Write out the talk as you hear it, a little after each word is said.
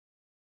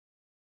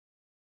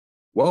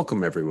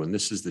Welcome, everyone.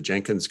 This is the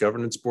Jenkins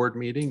Governance Board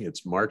meeting.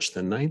 It's March the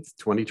 9th,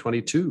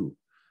 2022.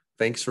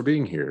 Thanks for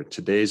being here.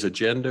 Today's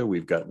agenda,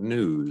 we've got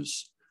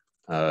news,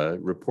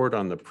 report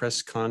on the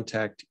press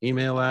contact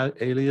email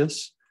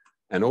alias,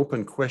 an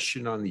open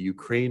question on the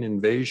Ukraine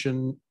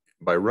invasion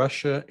by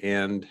Russia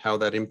and how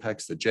that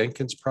impacts the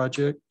Jenkins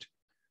project.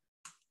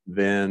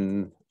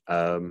 Then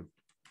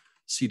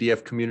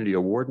CDF Community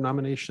Award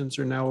nominations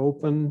are now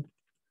open.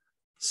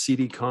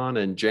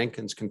 CDCon and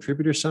Jenkins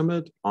Contributor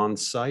Summit on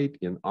site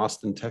in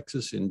Austin,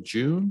 Texas in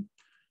June.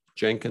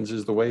 Jenkins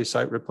is the way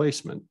site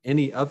replacement.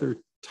 Any other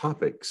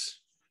topics?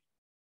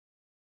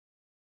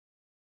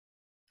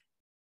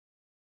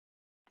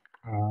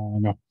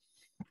 No.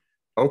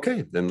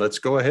 Okay, then let's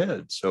go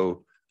ahead.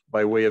 So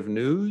by way of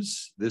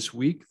news, this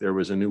week there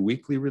was a new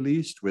weekly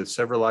released with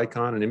several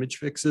icon and image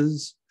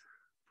fixes.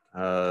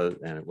 And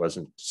it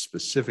wasn't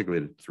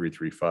specifically to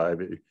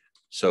 335.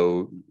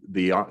 So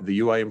the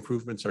UI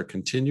improvements are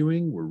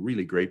continuing. We're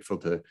really grateful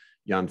to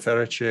Jan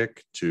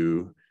Feracek,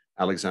 to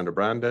Alexander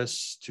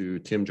Brandes, to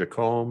Tim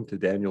Jacome, to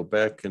Daniel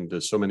Beck, and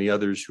to so many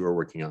others who are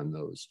working on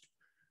those.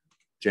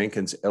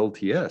 Jenkins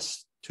LTS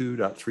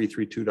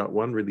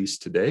 2.332.1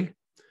 released today.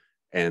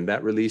 And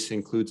that release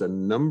includes a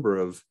number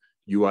of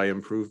UI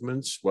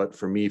improvements, what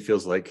for me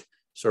feels like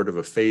sort of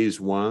a phase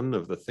one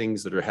of the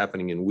things that are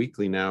happening in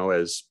weekly now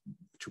as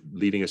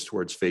leading us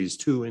towards phase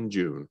two in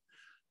June.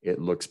 It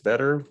looks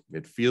better,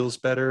 it feels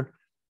better,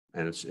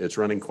 and it's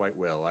running quite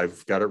well.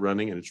 I've got it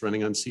running and it's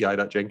running on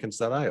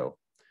ci.jenkins.io.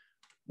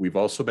 We've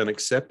also been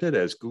accepted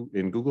as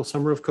in Google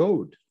Summer of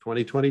Code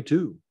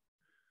 2022.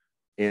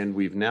 And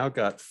we've now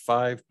got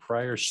 5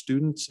 prior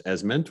students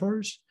as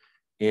mentors.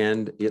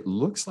 And it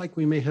looks like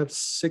we may have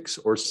 6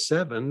 or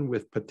 7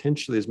 with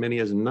potentially as many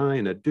as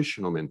 9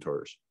 additional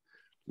mentors.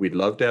 We'd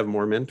love to have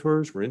more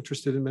mentors. We're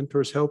interested in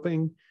mentors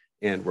helping,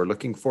 and we're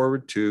looking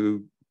forward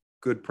to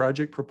good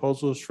project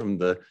proposals from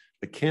the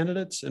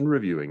candidates and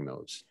reviewing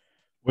those.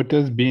 What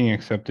does being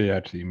accepted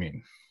actually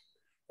mean?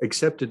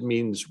 Accepted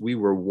means we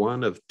were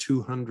one of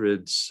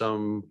 200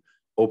 some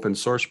open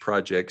source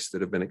projects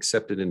that have been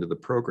accepted into the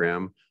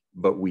program,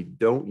 but we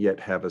don't yet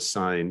have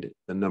assigned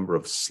the number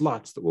of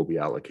slots that will be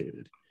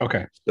allocated.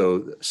 Okay.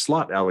 So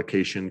slot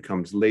allocation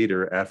comes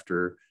later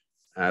after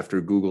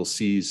Google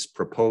sees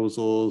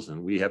proposals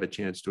and we have a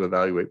chance to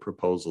evaluate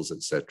proposals,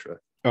 etc.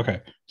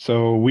 Okay.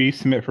 So we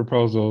submit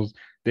proposals,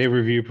 they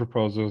review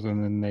proposals,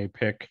 and then they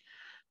pick.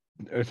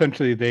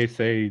 Essentially, they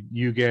say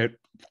you get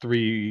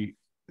three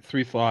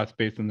slots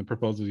based on the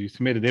proposals you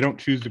submitted. They don't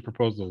choose the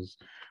proposals,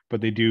 but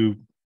they do,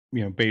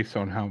 based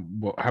on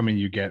how many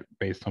you get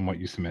based on what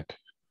you submit.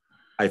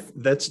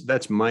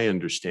 That's my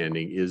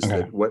understanding is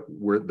okay.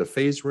 that the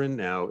phase we're in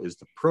now is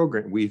the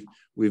program.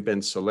 We've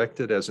been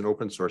selected as an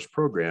open source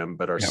program,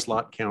 but our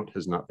slot count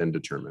has not been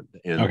determined.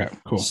 And okay,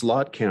 cool.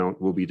 Slot count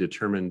will be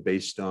determined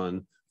based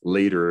on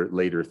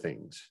later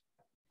things.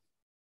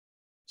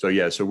 So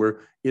yeah, so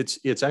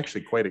it's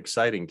actually quite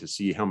exciting to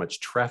see how much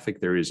traffic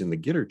there is in the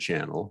Gitter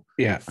channel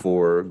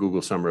for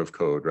Google Summer of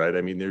Code, right?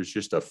 I mean, there's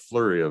just a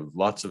flurry of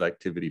lots of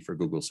activity for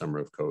Google Summer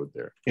of Code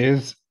there.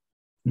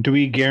 Do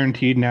we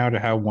guaranteed now to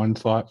have 1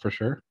 slot for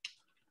sure?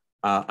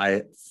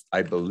 I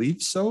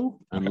believe so,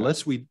 okay.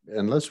 unless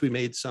we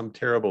made some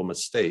terrible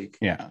mistake.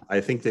 Yeah,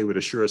 I think they would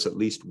assure us at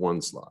least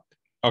 1 slot.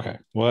 Okay,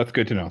 well that's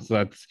good to know. So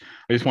I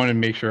just wanted to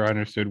make sure I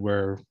understood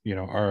where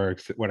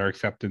what our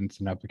acceptance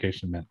and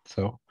application meant.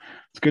 So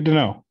it's good to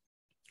know.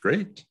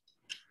 Great,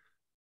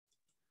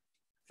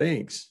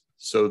 thanks.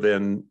 So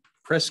then,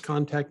 press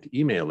contact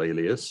email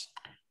alias.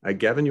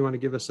 Gavin, you want to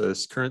give us a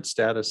current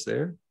status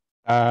there?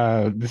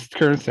 This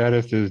current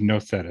status is no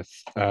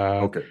status.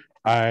 Okay.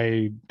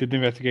 I did the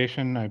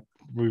investigation.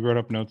 We wrote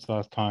up notes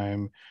last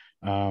time.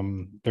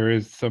 There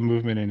is some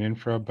movement in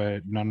infra,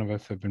 but none of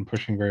us have been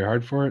pushing very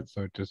hard for it,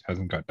 so it just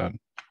hasn't got done.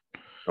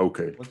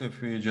 Okay. What if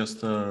we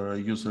just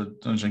use a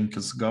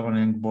Jenkins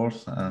governing board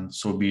and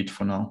so be it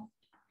for now?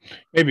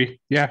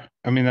 Maybe, yeah.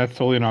 I mean, that's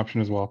totally an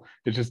option as well.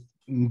 It's just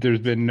there's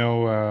been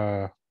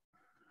no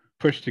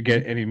push to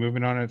get any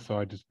movement on it, so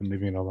I've just been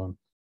leaving it alone.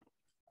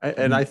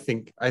 And I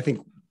think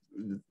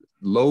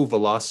low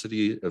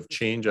velocity of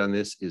change on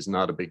this is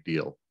not a big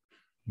deal,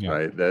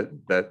 right?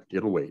 That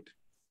it'll wait.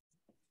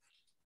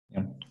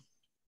 Yeah.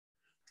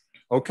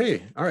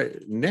 Okay. All right.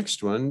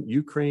 Next one,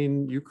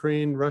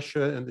 Ukraine,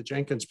 Russia, and the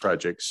Jenkins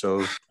project.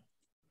 So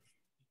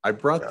I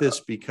brought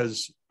this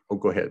because,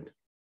 go ahead.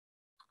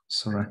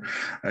 Sorry.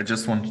 I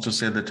just wanted to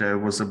say that I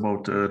was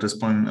about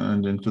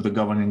responding to the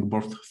governing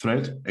board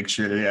thread.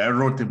 Actually, I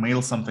wrote a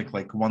mail, something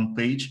like 1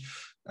 page,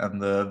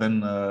 and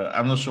then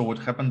I'm not sure what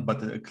happened,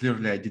 but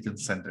clearly I didn't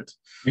send it.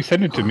 You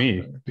sent it to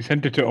me. You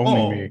sent it to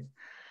only me.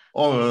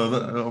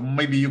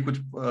 Maybe you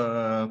could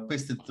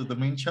paste it to the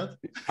main chat.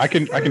 I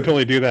can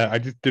totally do that. I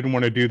just didn't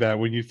want to do that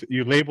when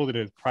you labeled it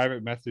as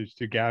private message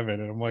to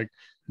Gavin, and I'm like,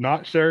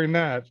 not sharing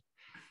that.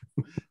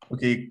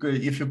 Okay,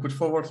 if you could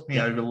forward me,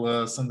 I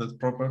will send it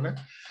properly.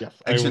 Yes,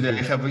 actually,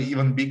 I have an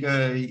even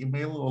bigger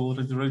email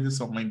already ready,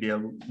 so maybe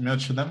I'll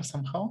merge them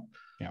somehow.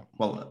 Yeah.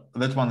 Well,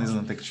 that one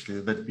isn't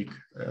actually that big,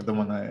 the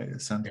one I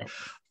sent. Yeah.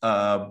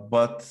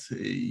 But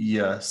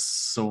yeah,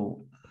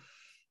 so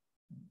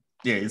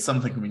yeah, it's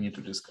something we need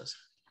to discuss.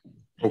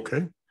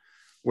 Okay.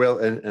 Well,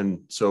 and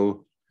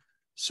so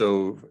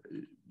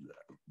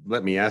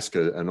let me ask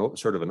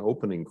sort of an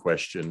opening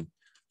question.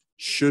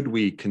 Should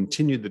we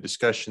continue the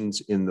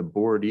discussions in the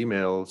board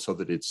email so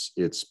that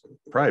it's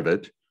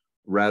private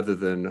rather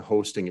than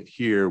hosting it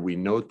here? We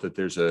note that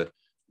there's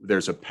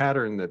a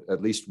pattern that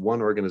at least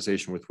one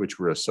organization with which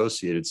we're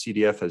associated,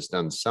 CDF, has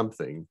done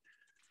something,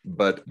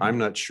 but I'm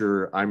not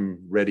sure I'm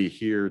ready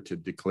here to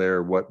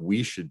declare what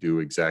we should do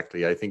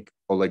exactly. I think,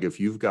 Oleg, if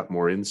you've got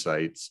more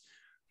insights,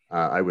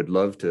 I would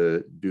love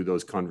to do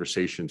those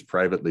conversations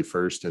privately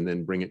first and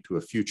then bring it to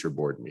a future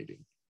board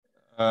meeting.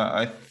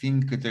 I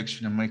think it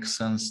actually makes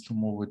sense to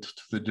move it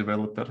to the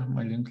developer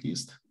mailing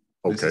list.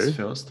 This Okay. is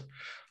first.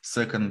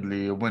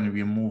 Secondly, when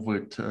we move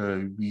it,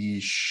 we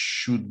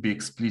should be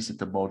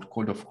explicit about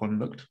code of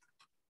conduct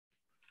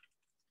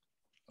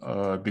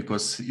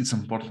because it's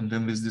important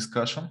in this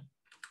discussion.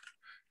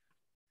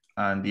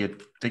 And yet,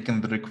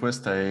 taking the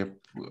request, I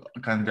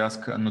kindly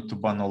ask not to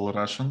ban all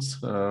Russians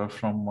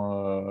from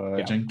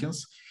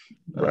Jenkins.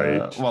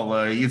 Right.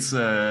 It's.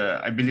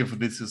 I believe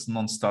this is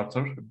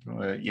non-starter.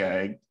 Yeah,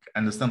 I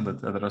understand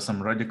that there are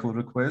some radical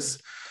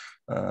requests,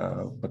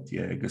 but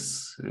yeah, I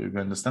guess we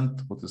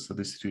understand what is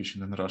the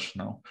situation in Russia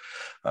now.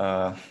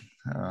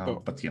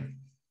 But yeah,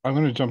 I'm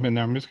going to jump in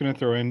there. I'm just going to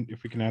throw in,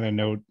 if we can add a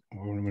note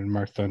when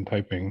Mark's done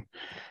typing,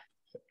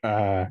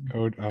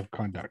 code of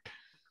conduct.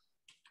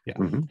 Yeah.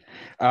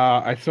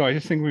 Mm-hmm. So I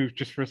just think we've,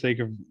 just for sake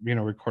of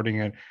recording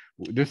it,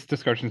 this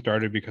discussion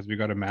started because we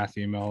got a mass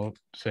email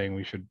saying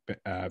we should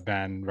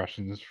ban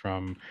Russians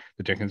from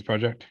the Jenkins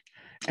project,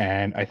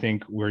 and I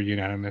think we're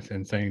unanimous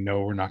in saying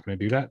no, we're not going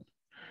to do that.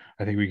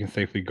 I think we can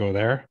safely go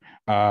there.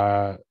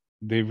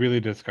 The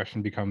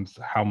discussion becomes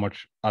how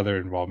much other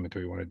involvement do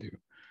we want to do,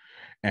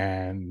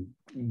 and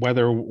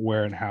whether,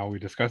 where, and how we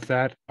discuss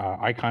that.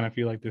 I kind of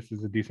feel like this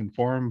is a decent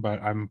forum,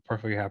 but I'm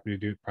perfectly happy to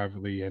do it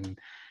privately in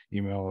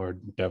email or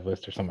dev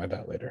list or something like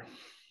that later.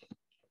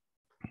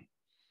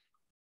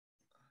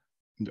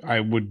 I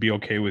would be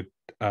okay with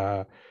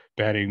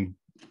banning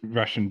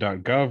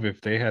Russian.gov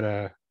if they had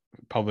a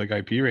public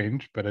IP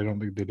range, but I don't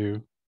think they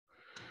do.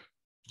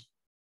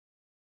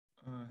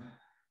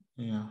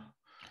 Yeah.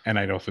 And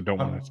I also don't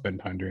want to spend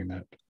time doing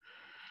that.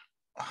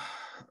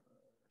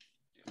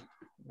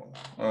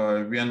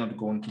 We are not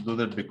going to do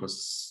that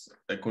because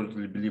I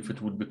currently believe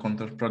it would be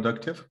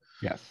counterproductive.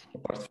 Yes.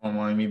 Apart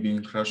from me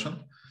being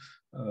Russian.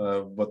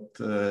 Going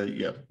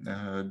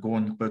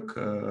back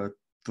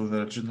to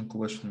the original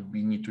question,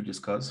 we need to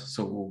discuss.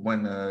 So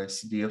when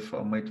CDF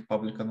made a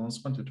public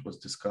announcement, it was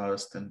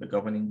discussed in the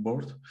governing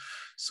board.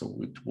 So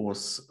it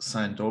was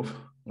signed off.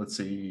 Let's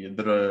say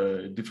there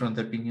are different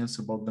opinions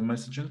about the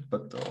messaging,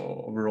 but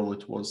overall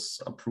it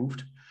was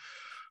approved.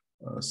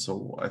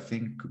 So I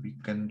think we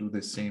can do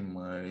the same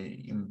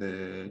in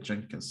the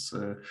Jenkins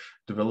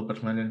developer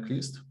mailing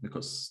list,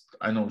 because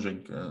I know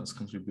Jenkins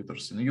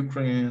contributors in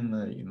Ukraine,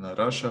 in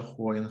Russia,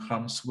 who are in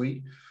harm's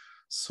way.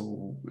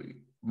 So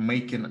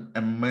making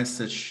a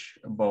message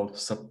about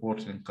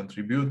supporting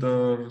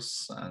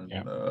contributors and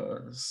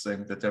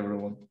saying that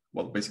everyone,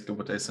 well, basically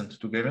what I sent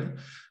to Gavin,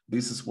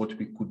 this is what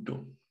we could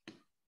do.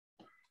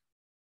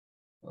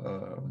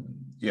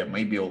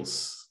 Maybe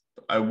also,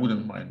 I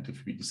wouldn't mind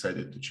if we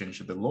decided to change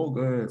the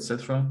logo,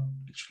 etc.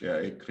 Actually,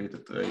 I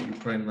created a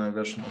Ukraine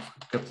version of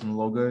Captain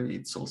logo.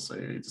 It's also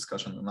a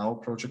discussion in our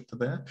project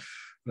there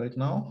right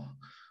now.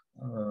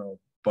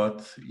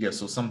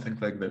 So something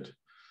like that.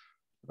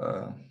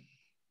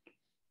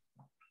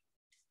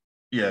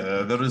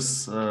 There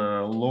is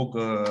a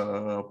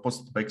logo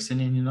posted by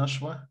Ksenia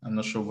Ninasheva. I'm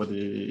not sure whether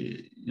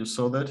you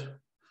saw that.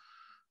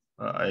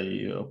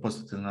 I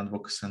posted in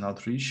advocacy and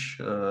outreach.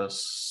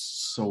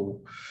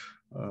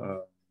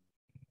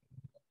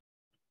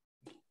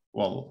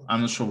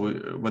 I'm not sure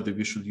whether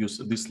we should use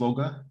this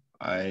logo.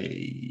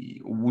 I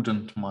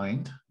wouldn't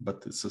mind,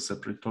 but it's a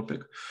separate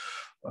topic.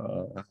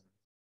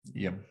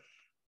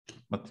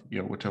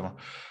 Whatever.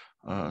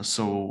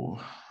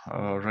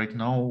 Right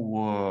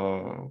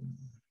now,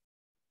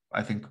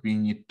 I think we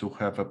need to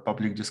have a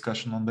public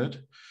discussion on that,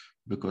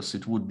 because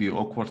it would be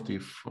awkward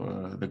if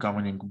the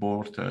governing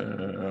board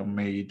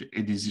made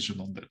a decision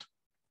on that.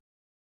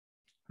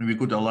 We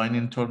could align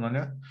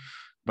internally,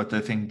 but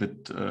I think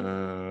that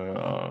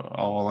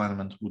our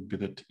alignment would be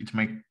that it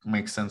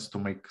makes sense to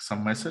make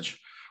some message.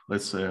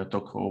 Let's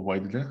talk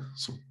widely.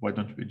 So why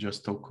don't we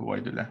just talk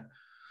widely?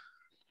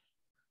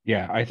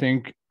 Yeah, I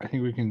think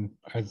we can,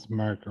 as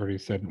Mark already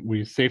said,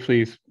 we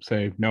safely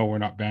say no, we're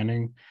not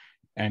banning.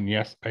 And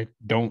yes, I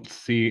don't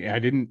see.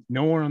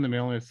 No one on the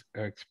mail list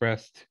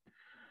expressed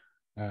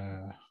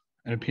an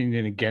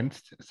opinion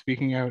against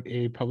speaking out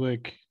a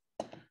public.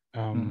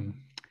 I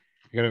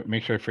gotta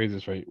make sure I phrase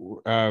this right.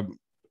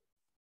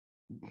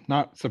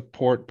 Not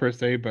support per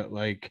se, but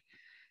like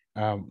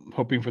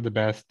hoping for the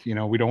best. We're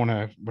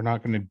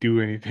not going to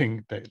do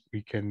anything that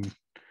we can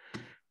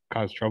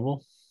cause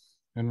trouble.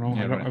 And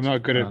I'm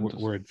not good at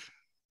words.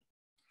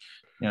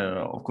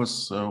 Yeah, of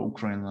course,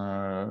 Ukraine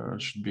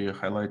should be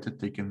highlighted,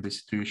 taking the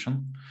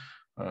situation.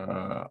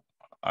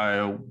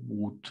 I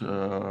would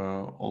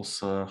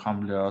also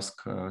humbly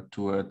ask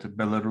to add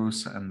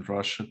Belarus and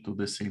Russia to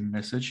the same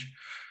message,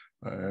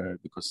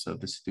 because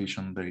the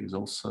situation there is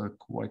also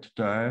quite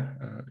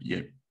dire.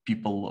 Yeah,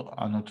 people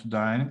are not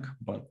dying,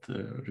 but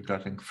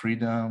regarding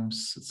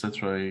freedoms,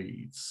 etc.,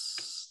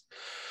 it's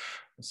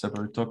a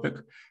separate topic.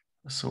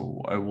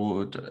 So I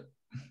would,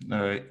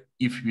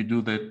 if we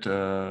do that,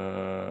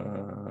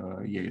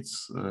 yeah, it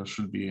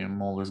should be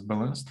more or less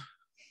balanced.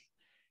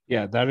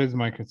 Yeah, that is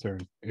my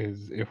concern,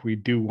 is if we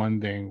do one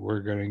thing,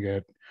 we're going to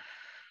get,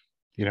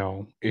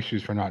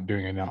 issues for not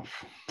doing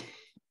enough.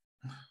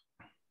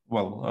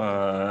 Well,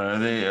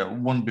 they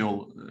won't be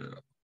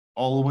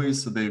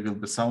always, there will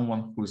be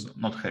someone who's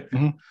not happy.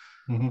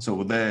 Mm-hmm. Mm-hmm.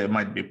 So there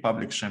might be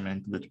public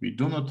shaming that we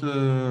do not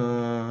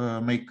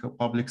make a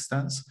public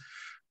stance.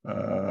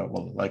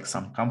 Well, like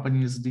some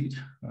companies did,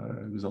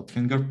 without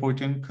finger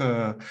pointing.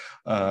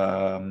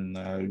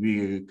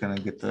 We can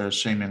get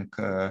shaming.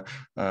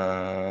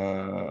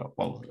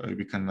 Well,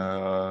 we can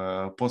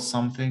post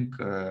something.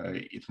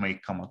 It may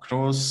come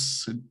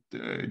across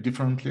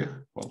differently.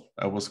 Well,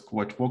 I was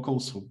quite vocal,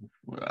 so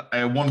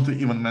I won't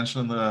even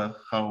mention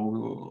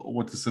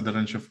what is the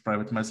range of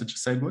private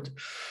messages I got.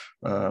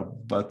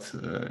 But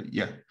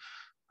yeah.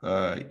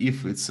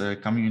 If it's a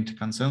community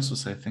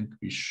consensus, I think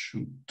we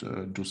should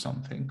do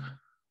something.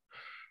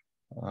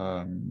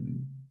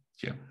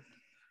 Yeah.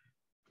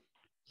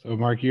 So,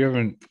 Mark, you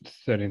haven't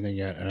said anything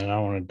yet, and I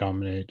don't want to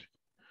dominate.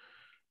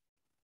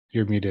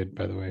 You're muted,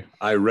 by the way.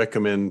 I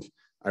recommend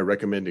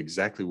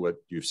exactly what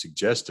you've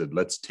suggested.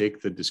 Let's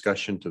take the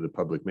discussion to the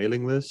public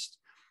mailing list.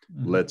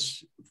 Mm-hmm.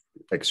 Let's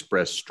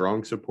express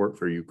strong support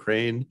for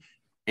Ukraine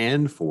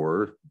and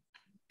for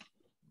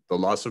the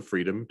loss of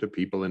freedom to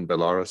people in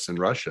Belarus and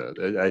Russia.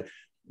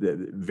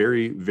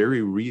 Very,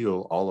 very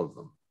real, all of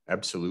them.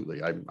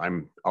 Absolutely.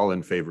 I'm all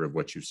in favor of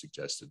what you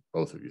suggested,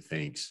 both of you.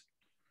 Thanks.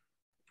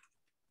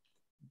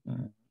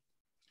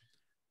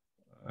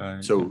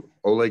 So,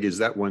 Oleg, is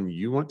that one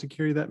you want to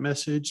carry that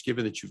message,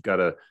 given that you've got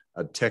a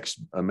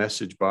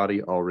message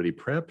body already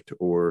prepped?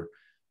 Or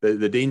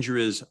the danger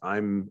is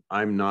I'm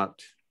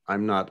not,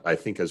 I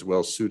think, as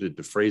well suited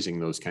to phrasing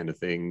those kind of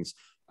things.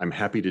 I'm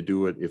happy to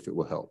do it if it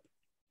will help.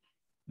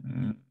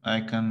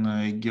 I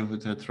can give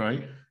it a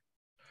try.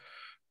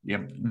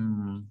 Yeah.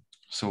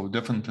 So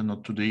definitely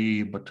not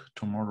today, but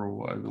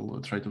tomorrow I will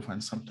try to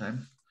find some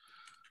time.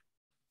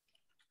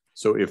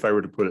 So if I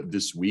were to put it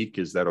this week,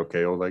 is that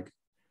okay, Oleg?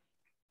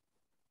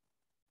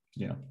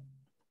 Yeah.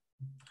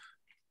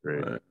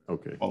 Great.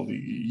 Okay. Well,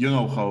 you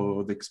know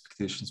how the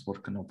expectations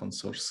work in open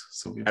source.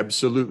 So yeah.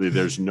 Absolutely.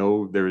 there is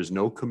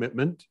no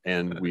commitment,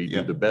 and we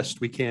do the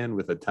best we can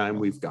with the time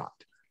we've got.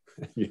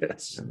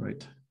 Yes. Yeah,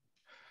 right.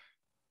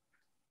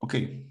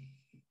 Okay.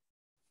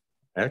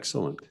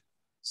 Excellent.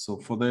 So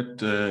for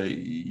that,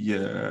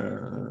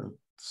 yeah,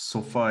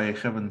 so far I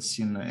haven't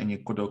seen any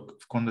code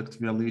of conduct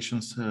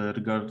violations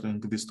regarding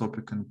this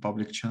topic in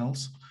public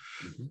channels,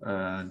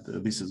 and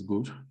this is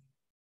good.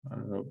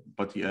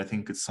 But yeah, I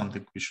think it's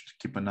something we should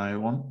keep an eye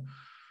on.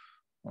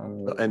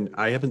 And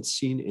I haven't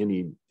seen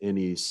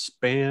any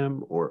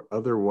spam or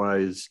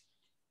otherwise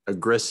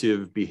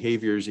aggressive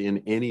behaviors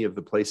in any of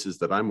the places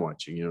that I'm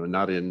watching.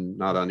 Not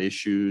on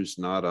issues,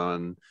 not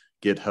on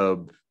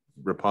GitHub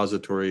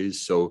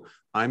repositories. So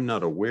I'm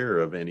not aware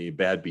of any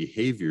bad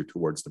behavior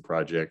towards the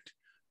project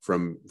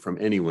from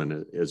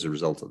anyone as a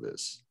result of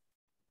this.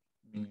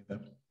 Me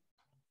neither.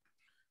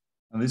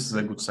 And this is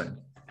a good sign.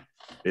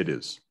 It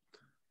is.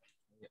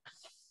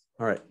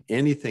 All right.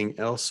 Anything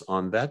else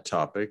on that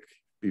topic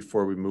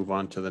before we move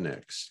on to the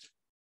next?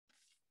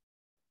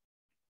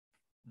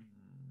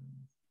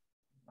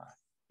 I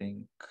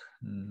think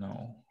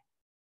no.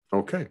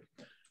 Okay.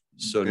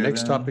 So Gavin.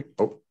 Next topic.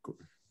 Oh,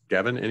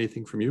 Gavin,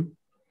 anything from you?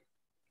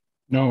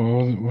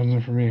 No, it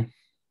wasn't for me.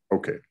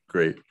 Okay,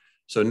 great.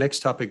 So next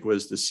topic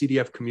was the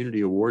CDF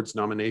Community Awards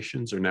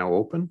nominations are now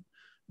open.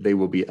 They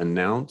will be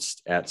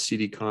announced at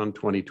CDCon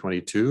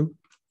 2022.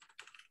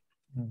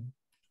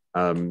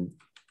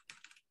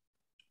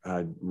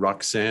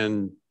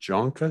 Roxanne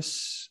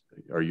Jonkas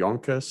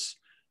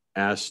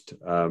asked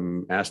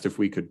if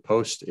we could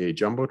post a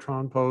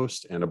Jumbotron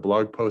post and a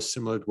blog post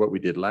similar to what we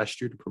did last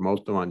year to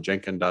promote them on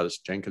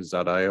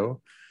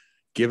Jenkins.io.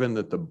 Given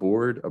that the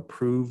board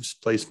approves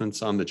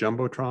placements on the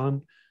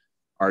Jumbotron,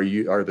 are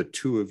the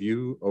two of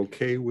you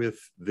okay with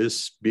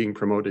this being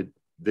promoted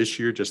this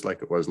year, just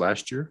like it was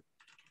last year?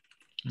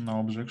 No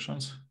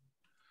objections.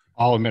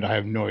 I'll admit I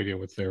have no idea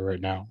what's there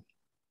right now.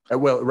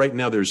 Well, right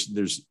now there's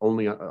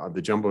only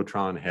the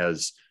Jumbotron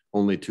has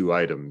only 2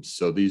 items,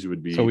 so these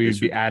would be. So we would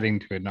be adding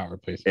to it, not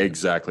replacing.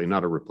 Exactly,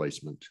 not a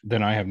replacement.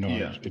 Then I have no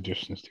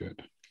additions to it.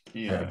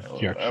 Yeah,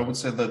 I would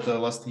say that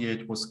last year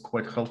it was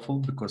quite helpful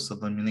because the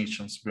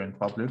nominations were in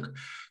public,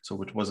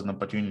 so it was an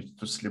opportunity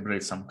to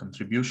celebrate some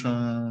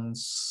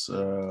contributions,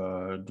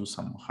 do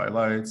some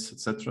highlights,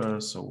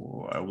 etc.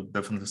 So I would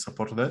definitely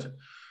support that.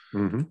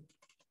 Mm-hmm.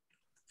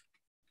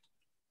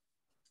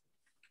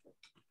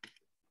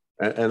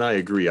 And I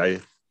agree.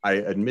 I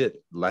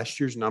admit last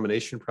year's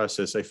nomination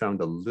process I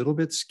found a little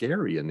bit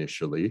scary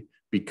initially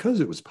because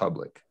it was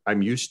public.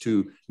 I'm used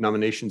to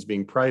nominations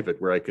being private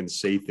where I can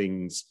say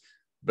things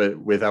but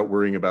without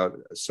worrying about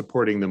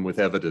supporting them with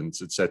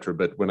evidence, et cetera.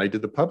 But when I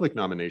did the public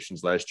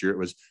nominations last year, it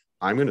was,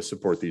 I'm going to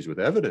support these with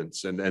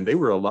evidence. And they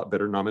were a lot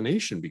better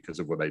nomination because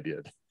of what I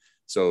did.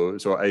 So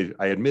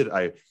I admit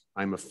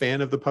I'm a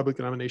fan of the public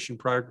nomination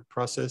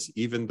process,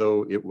 even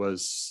though it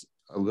was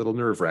a little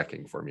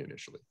nerve-wracking for me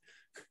initially.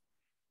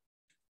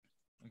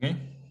 Okay.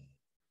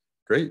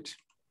 Great.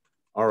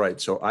 All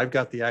right, so I've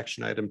got the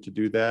action item to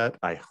do that.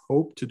 I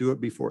hope to do it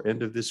before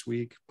end of this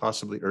week,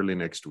 possibly early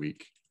next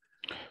week.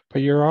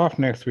 But you're off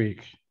next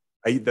week.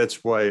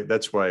 That's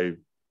why.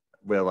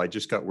 Well, I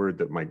just got word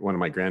that one of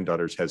my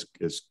granddaughters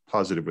is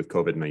positive with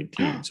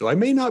COVID-19, so I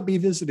may not be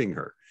visiting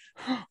her.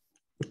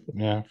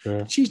 Yeah,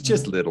 fair. She's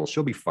just little;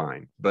 she'll be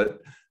fine.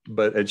 But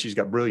and she's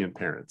got brilliant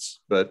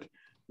parents. But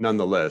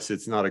nonetheless,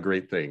 it's not a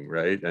great thing,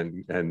 right?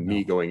 And no.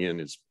 Me going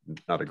in is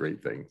not a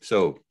great thing.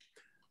 So,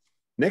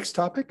 next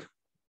topic.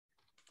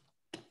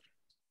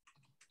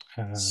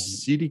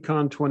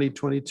 CDCon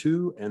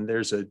 2022, and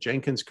there's a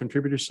Jenkins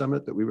Contributor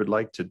Summit that we would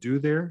like to do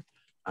there.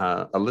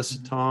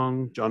 Alyssa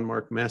Tong, John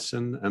Mark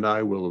Messon, and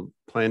I will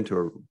plan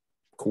to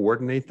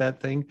coordinate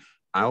that thing.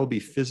 I'll be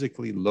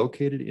physically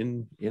located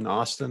in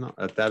Austin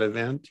at that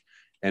event,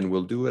 and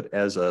we'll do it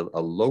as a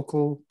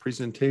local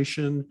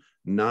presentation,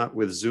 not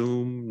with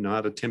Zoom,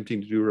 not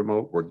attempting to do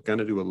remote. We're going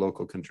to do a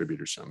local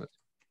contributor summit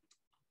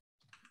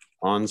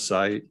on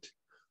site.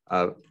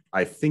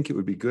 I think it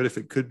would be good if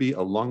it could be,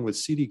 along with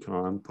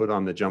CDCon, put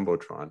on the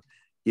Jumbotron.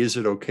 Is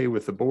it okay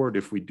with the board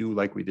if we do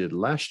like we did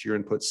last year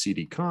and put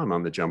CDCon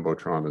on the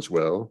Jumbotron as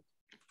well?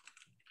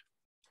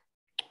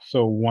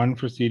 So one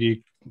for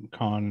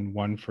CDCon,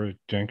 one for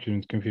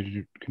Jenkins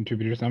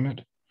Contributor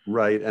Summit?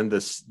 Right, and the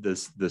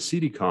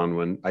CDCon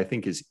one I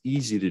think is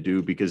easy to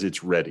do because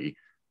it's ready.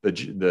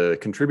 The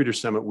Contributor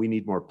Summit, we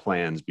need more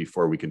plans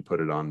before we can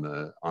put it on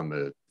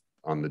the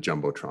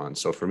Jumbotron.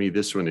 So for me,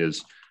 this one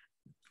is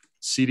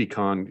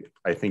CDCon,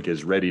 I think,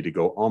 is ready to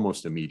go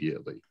almost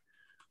immediately.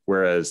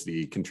 Whereas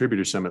the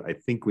Contributor Summit, I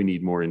think we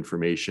need more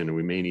information and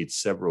we may need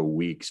several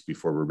weeks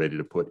before we're ready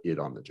to put it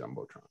on the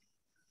Jumbotron.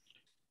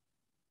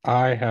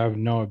 I have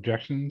no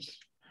objections,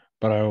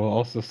 but I will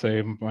also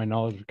say my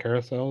knowledge of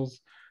carousels,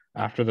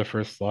 after the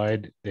first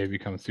slide, they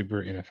become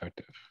super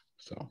ineffective.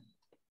 So.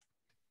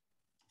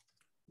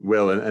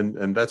 Well,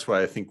 and that's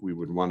why I think we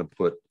would want to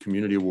put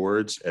community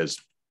awards as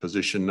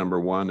position number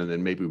one, and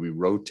then maybe we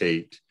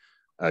rotate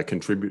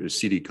contributor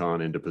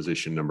CDCon into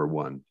position number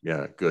one.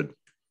 Yeah, good.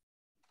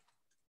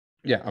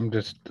 Yeah, I'm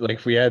just like,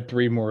 if we add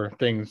 3 more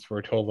things for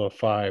a total of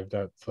 5,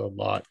 that's a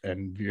lot,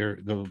 and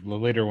the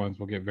later ones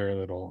will get very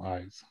little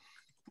eyes.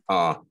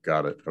 Ah,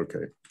 got it.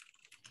 Okay.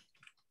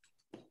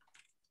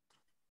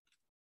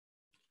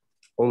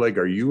 Oleg,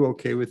 are you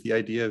okay with the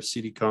idea of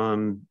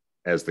CDCon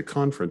as the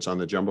conference on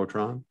the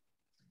Jumbotron?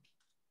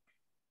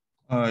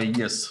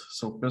 Yes.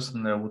 So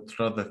personally, I would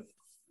rather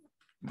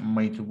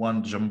make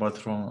one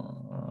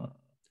Jumbotron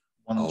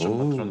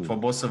for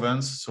both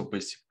events. So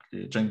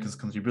basically, Jenkins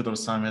Contributor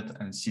Summit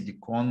and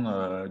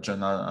CDCon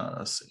join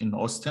us in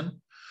Austin,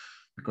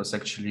 because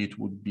actually it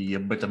would be a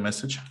better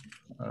message.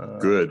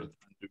 Good.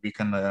 We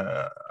can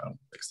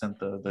extend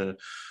the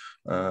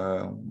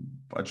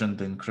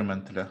agenda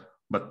incrementally,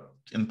 but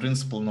in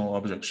principle, no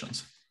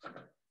objections.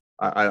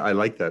 I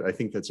like that. I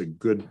think that's a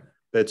good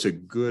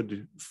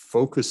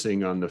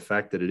focusing on the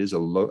fact that it is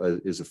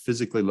a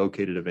physically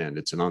located event.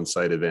 It's an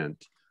on-site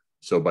event.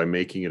 So by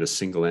making it a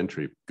single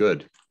entry,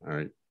 good. All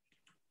right.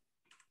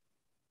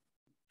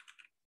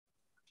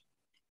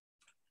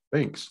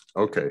 Thanks.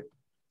 Okay.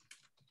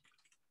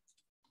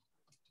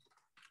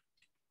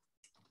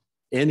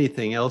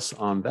 Anything else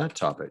on that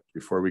topic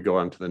before we go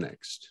on to the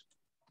next?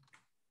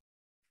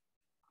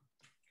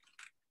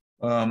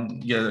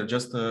 Yeah,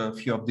 just a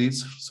few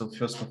updates. So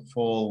first of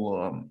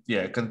all,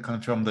 I can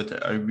confirm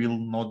that I will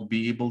not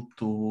be able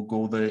to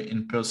go there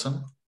in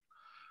person.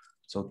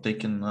 So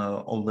taking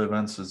all the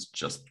events is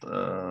just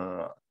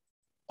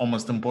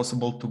almost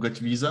impossible to get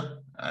visa.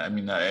 I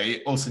mean,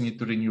 I also need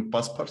to renew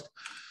passport.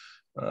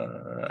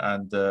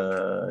 Currently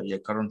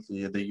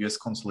the US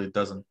consulate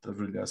doesn't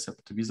really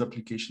accept visa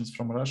applications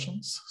from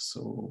Russians.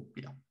 So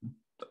yeah,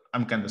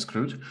 I'm kind of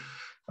screwed.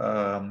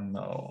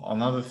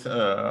 On other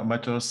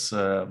matters,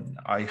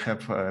 I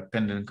have a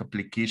pending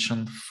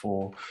application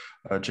for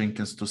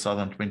Jenkins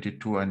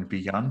 2022 and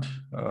beyond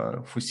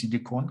for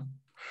CDCon.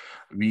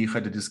 We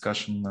had a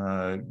discussion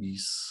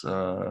with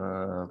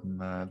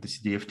the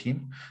CDF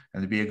team,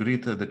 and we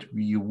agreed that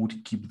we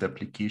would keep the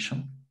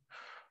application.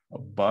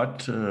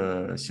 But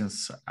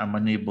since I'm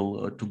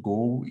unable to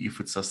go,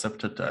 if it's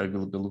accepted, I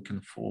will be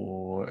looking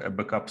for a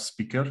backup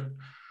speaker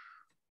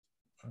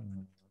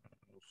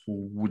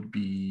who would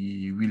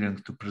be willing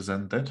to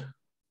present that.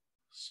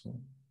 So.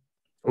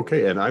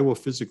 Okay, and I will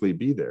physically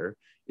be there.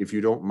 If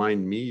you don't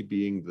mind me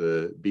being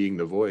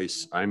the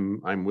voice,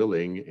 I'm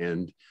willing.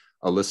 And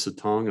Alyssa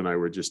Tong and I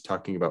were just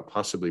talking about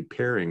possibly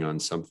pairing on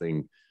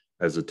something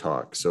as a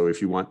talk. So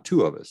if you want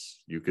two of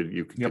us, you could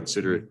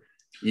consider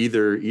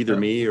either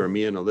me or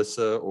me and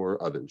Alyssa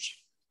or others.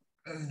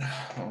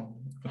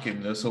 Okay,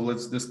 so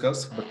let's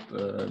discuss. But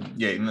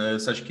in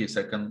such case,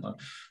 I can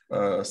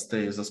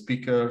stay as a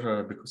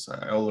speaker because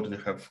I already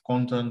have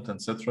content,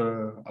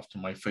 etc. After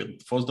my failed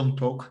FOSDEM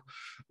talk.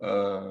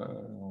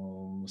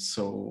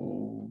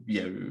 So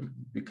yeah,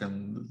 we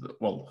can.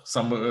 Well,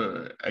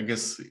 I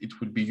guess it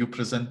would be you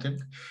presenting,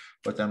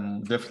 but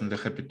I'm definitely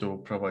happy to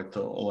provide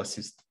all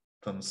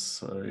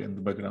assistance in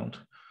the background.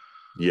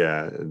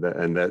 Yeah,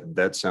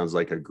 that sounds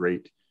like a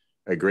great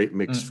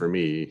mix for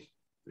me.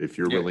 If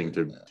you're willing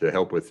to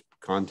help with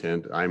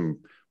content, I'm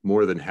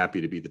more than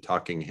happy to be the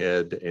talking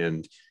head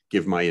and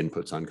give my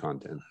inputs on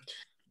content.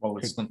 Well,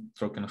 it's not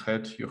talking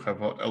head. You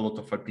have a lot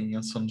of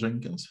opinions on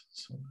Jenkins.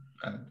 So,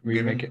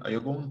 Gavin, are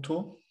you going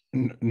to?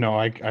 No,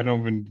 I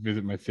don't even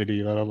visit my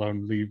city, let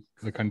alone leave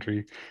the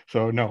country.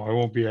 So no, I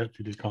won't be at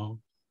CityCon.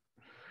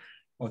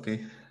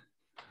 Okay.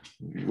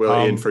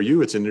 Well, and for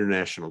you, it's an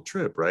international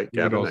trip, right,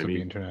 Gavin? It would also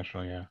be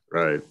international, yeah.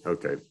 Right.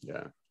 Okay.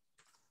 Yeah.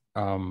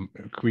 Can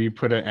we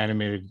put an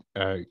animated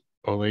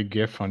Oleg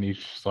GIF on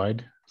each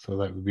slide? So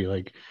that would be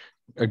like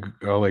a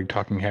Oleg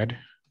talking head.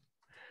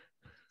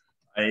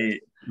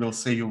 I will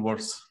say you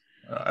words.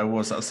 I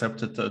was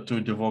accepted to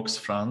Devox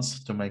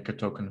France to make a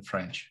talk in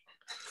French.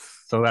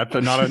 So that's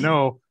not a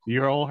no.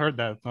 You all heard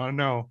that. It's not a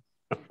no.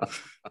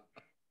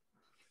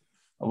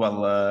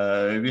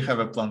 Well, we have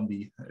a plan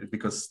B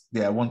because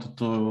I wanted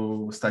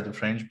to study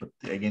French, but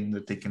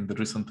again, taking the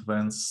recent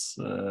events,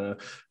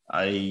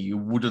 I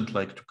wouldn't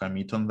like to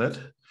commit on that.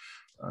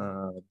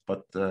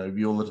 But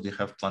we already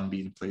have plan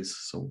B in place,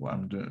 so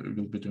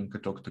we'll be doing a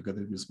talk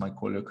together with my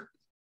colleague.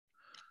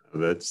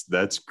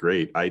 That's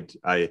great.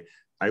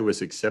 I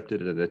was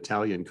accepted at an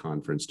Italian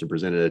conference to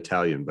present in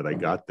Italian, but I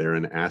got there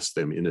and asked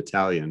them in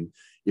Italian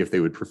if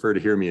they would prefer to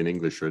hear me in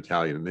English or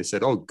Italian. And they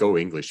said, "Oh, go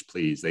English,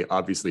 please." They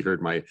obviously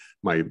heard my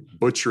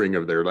butchering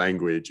of their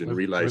language and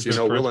realized,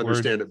 we'll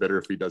understand it better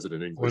if he does it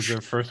in English. Was their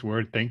first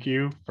word, "Thank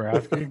you for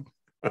asking"?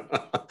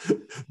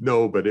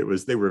 No, but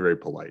they were very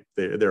polite.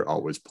 They're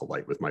always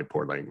polite with my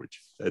poor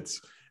language.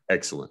 That's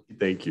excellent.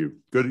 Thank you.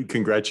 Good.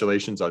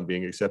 Congratulations on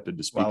being accepted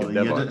to speak in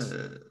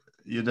DevOps.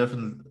 You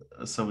definitely.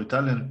 So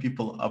Italian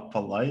people are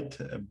polite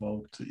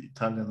about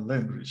Italian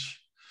language.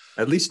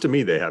 At least to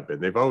me, they have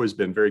been. They've always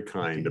been very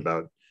kind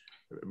about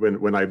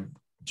when I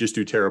just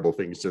do terrible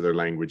things to their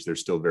language. They're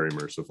still very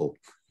merciful.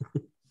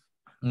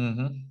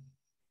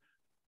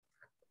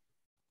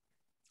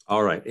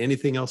 All right.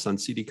 Anything else on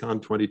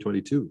CDCon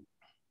 2022?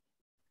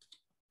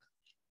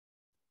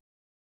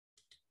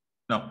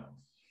 No.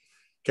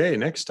 Okay.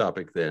 Next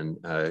topic then.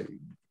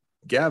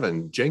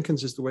 Gavin,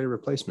 Jenkins is the way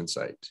replacement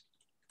site.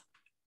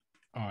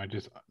 Oh, I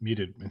just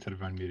muted instead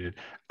of unmuted.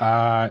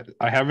 I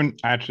haven't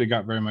actually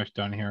got very much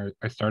done here.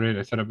 I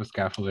set up a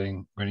scaffolding.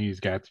 I'm going to use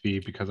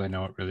Gatsby because I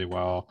know it really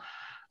well.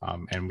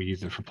 And we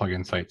use it for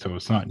plugin sites. So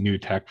it's not new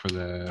tech for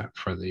the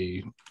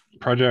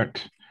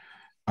project.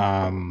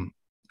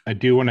 I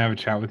do want to have a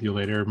chat with you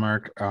later,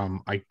 Mark.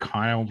 I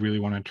kind of really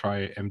want to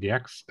try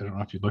MDX. I don't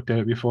know if you looked at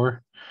it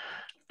before,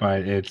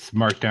 but it's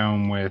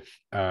Markdown with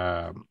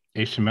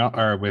HTML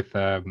or with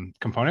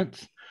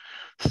components.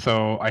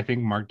 So I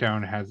think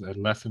Markdown has a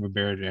less of a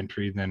barrier to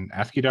entry than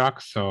ASCII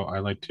docs. So I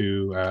like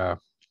to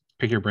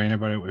pick your brain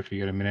about it if you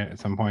get a minute at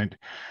some point.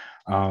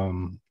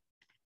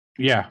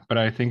 Yeah, but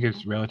I think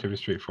it's relatively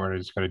straightforward. I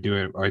just got to do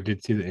it. I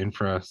did see the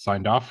infra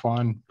signed off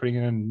on putting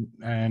it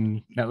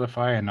in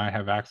Netlify, and I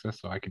have access,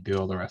 so I could do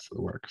all the rest of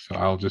the work. So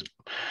I'll just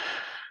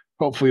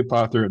hopefully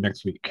plow through it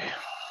next week.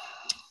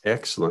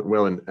 Excellent.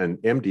 Well, and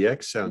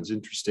MDX sounds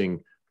interesting.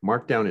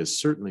 Markdown is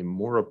certainly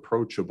more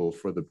approachable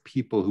for the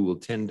people who will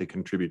tend to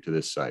contribute to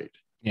this site.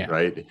 Yeah.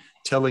 Right.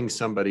 Telling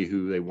somebody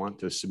who they want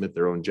to submit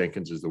their own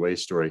Jenkins is the way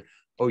story.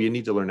 Oh, you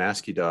need to learn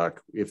ASCII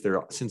doc.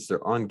 Since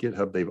they're on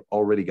GitHub, they've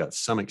already got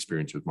some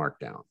experience with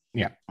Markdown.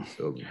 Yeah.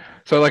 So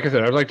like I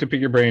said, I'd like to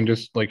pick your brain,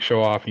 just like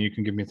show off, and you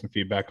can give me some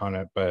feedback on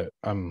it. But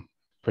I'm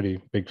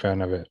pretty big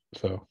fan of it.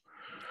 So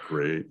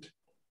great.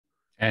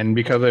 And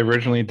because I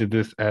originally did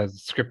this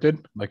as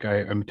scripted, like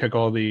I took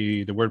all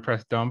the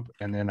WordPress dump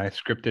and then I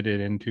scripted it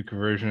into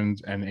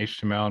conversions and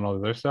HTML and all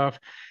the other stuff.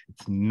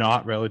 It's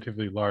not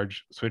relatively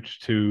large switching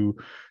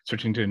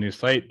to a new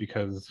site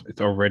because it's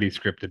already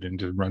scripted and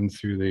just runs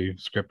through the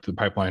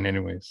pipeline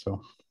anyway.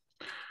 So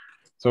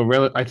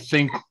really, I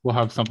think we'll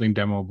have something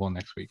demoable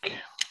next week.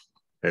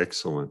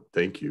 Excellent.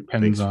 Thank you.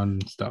 Depends on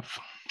stuff.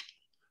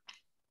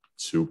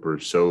 Super.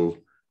 So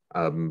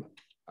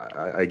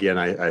I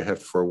have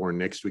to forewarn,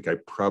 next week I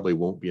probably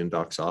won't be in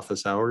Doc's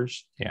office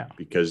hours. Yeah.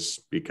 Because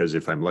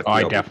if I'm lucky,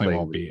 I definitely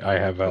won't be. I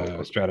have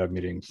Strata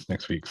meetings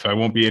next week, so I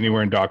won't be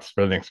anywhere in Docs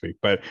for next week.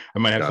 But I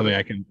might have something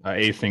I can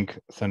async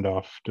send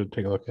off to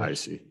take a look at. I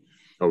see.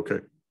 Okay.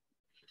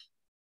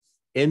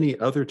 Any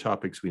other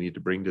topics we need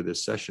to bring to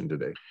this session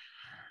today?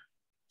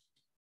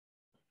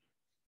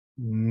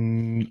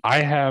 I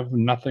have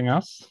nothing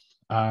else.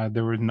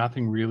 There was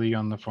nothing really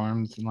on the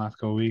forums in the last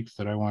couple of weeks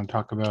that I want to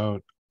talk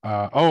about.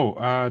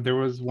 There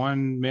was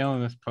one mail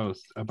in this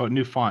post about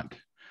new font.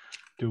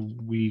 Do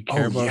we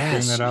care about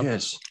bringing that up?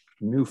 Yes.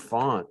 New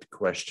font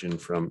question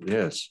from,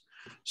 yes.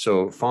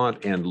 So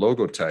font and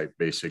logo type,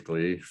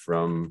 basically,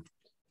 from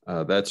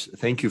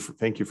thank you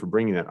for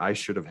bringing that. I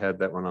should have had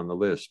that one on the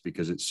list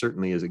because it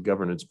certainly is a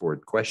governance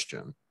board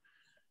question.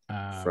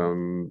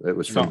 From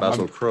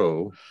Basil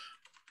Crow.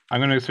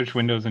 I'm going to switch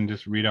windows and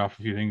just read off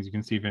a few things. You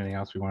can see if anything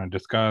else we want to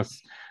discuss.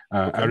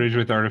 Okay. Outage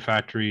with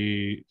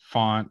Artifactory,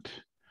 font,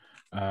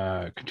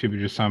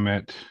 contributor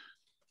summit,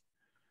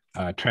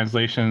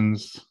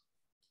 translations,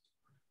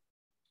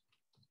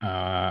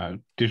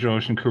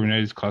 DigitalOcean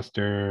Kubernetes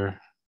cluster.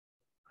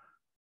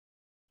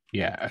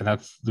 Yeah,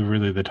 that's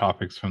really the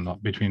topics from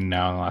between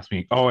now and the last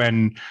meeting. Oh,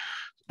 and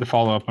the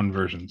follow-up on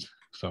versions.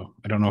 So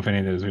I don't know if any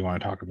of those we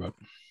want to talk about.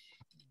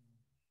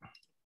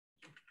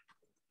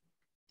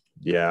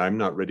 Yeah, I'm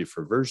not ready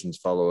for versions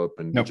follow-up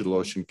and Nope.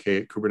 DigitalOcean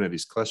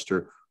Kubernetes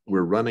cluster.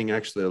 We're running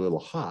actually a little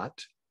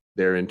hot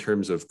there in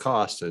terms of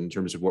cost and in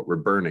terms of what we're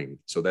burning.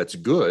 So that's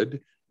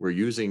good. We're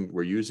using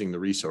the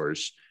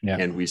resource. Yeah.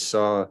 And we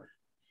saw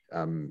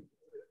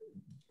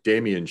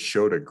Damien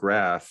showed a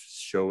graph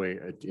showing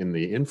in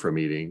the info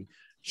meeting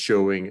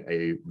showing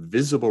a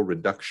visible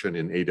reduction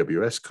in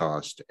AWS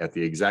cost at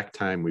the exact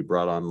time we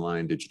brought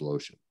online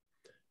DigitalOcean.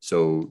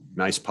 So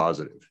nice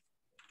positive.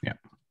 Yeah.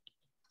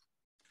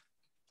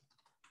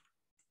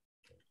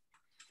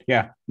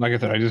 Yeah, like I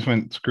said, I just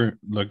went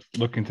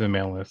look into the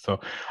mail list, so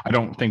I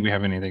don't think we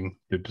have anything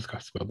to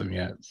discuss about them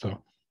yet.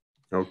 So,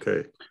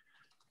 okay,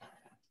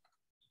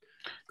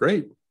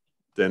 great.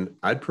 Then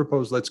I'd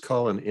propose let's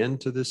call an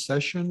end to this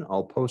session.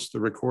 I'll post the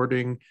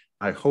recording.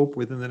 I hope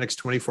within the next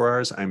 24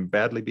 hours. I'm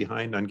badly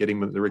behind on getting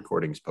the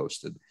recordings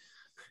posted.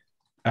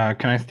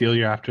 Can I steal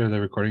you after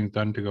the recording's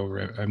done to go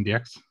over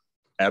MDX?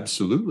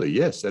 Absolutely,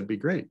 yes, that'd be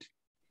great.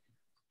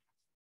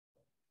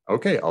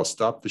 Okay, I'll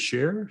stop the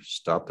share,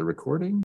 stop the recording.